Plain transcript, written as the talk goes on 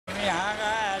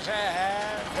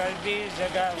भी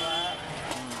जगह हुआ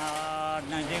और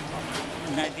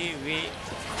नदी भी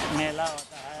मेला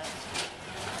होता है,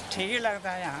 ठीक ही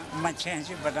लगता है। यहाँ मच्छी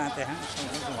ऐसी बनाते हैं,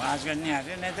 तो आजकल नहीं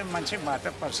आते, नहीं तो मच्छी बात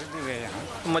प्रसिद्ध हुई है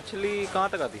यहाँ। मछली कहाँ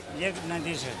तक आती है? ये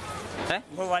नदी से है,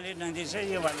 वो वाली नदी से,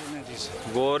 ये वाली नदी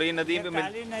से। गोरी नदी में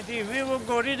काली नदी हुई, वो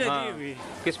गोरी नदी हुई।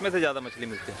 किस में से ज़्यादा मछली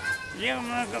मिलती है? ये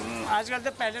आजकल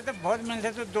तो पहले तो बहुत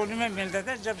मिलते थे, दोनों में मिलते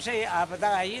थे। जब से ये आपदा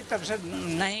आई तब से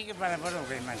नहीं के बराबर हो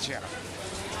गई मछलियाँ।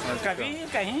 कभी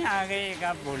कहीं आ गए, एक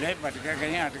आप भूले भटके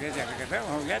कहीं अटके चटके तो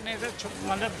हो गया, नहीं तो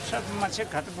मतलब सब मछली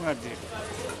खत्म कर दी।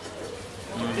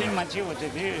 ये मच्छी होती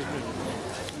थी।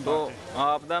 तो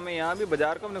आपदा में यहाँ भी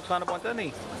बाजार को नुकसान पहुँचा?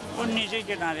 नहीं, वो नीचे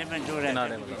किनारे में जो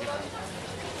रहते हैं,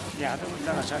 यहाँ तो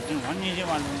दरअसल क्यों नीचे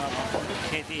मालूंगा,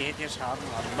 खेती है थे साहब,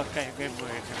 बक्का के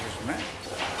बोए थे उसमें,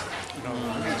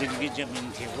 जिनकी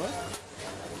ज़मीन थी वो।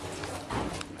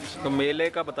 तो मेले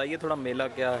का बताइए थोड़ा, मेला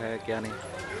क्या है क्या नहीं?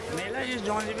 मेला ये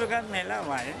जौलजीबी का मेला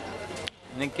हुआ है।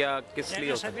 नहीं, क्या किस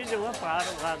लिए? सभी जगह पहाड़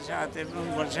उखाड़ से आते हैं,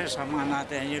 ऊपर से सामान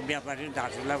आते हैं। ये व्यापारी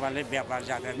धातुला वाले व्यापार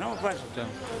जाते हैं ना ऊपर,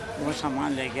 वो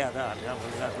सामान लेके आता है हल्का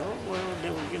फुल्का, तो वो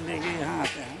लेके यहाँ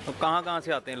आते हैं। तो कहाँ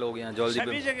से आते हैं लोग यहाँ जौलजीबी?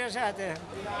 सभी जगह से आते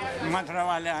हैं। मथुरा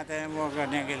वाले आते हैं वो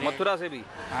करने के लिए। मथुरा से भी?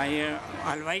 हाँ, ये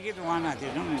हलवाई की दुकान आती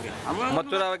है ना उनकी।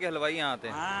 मथुरा के हलवाई यहाँ आते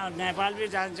हैं? हाँ, नेपाल भी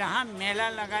जाते, जहाँ मेला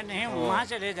लगा नहीं वहाँ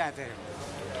चले जाते हैं।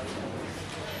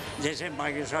 जैसे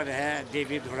बागेश्वर है,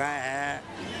 देवी धुरा है,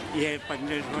 ये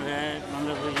पंचेश्वर है,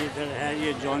 मतलब इधर है,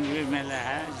 ये जौलजीबी मेला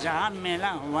है। जहाँ मेला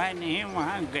हुआ है नहीं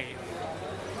वहाँ गए,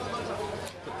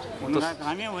 उनका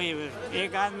काम ही वही।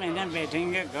 एक आध महीने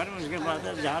बैठेंगे घर, उसके बाद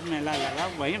जहाँ मेला लगा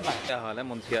वहीं बात। क्या हाल है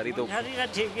मुंसियारी? तो मुंसियारी का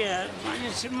ठीक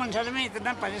है, सिर्फ मुंसियारी में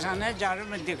इतना परेशान है, जाड़ों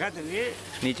में दिक्कत हुई,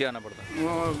 नीचे आना पड़ता है।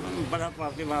 वो बर्फ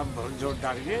आपके वहाँ बहुत जोर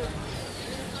डाल के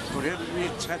पूरे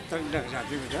छत तक ढक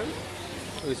जाती है उधर,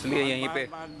 तो इसलिए यहीं पे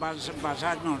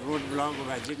बरसात में रोड ब्लॉक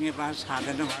हुआ। जिनके पास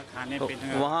साधन है वहाँ खाने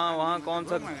पीने। वहाँ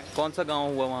कौन सा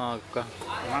गांव हुआ वहाँ आपका?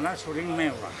 हमारा सुरिंग में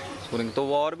हुआ। सुरिंग, तो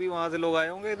और भी वहाँ से लोग आए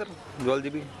होंगे इधर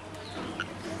जौलजीबी?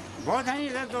 बहुत हैं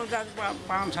इधर,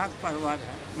 2-4-5-7 परिवार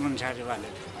है मुंसियारी वाले।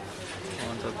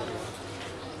 कौन सा परिवार?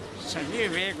 सभी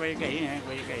वे कोई कहीं है,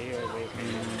 कोई कहीं है, कोई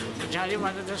कहीं है। मुंसियारी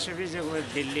वाले तो सभी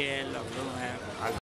जगह, दिल्ली है, लखनऊ है।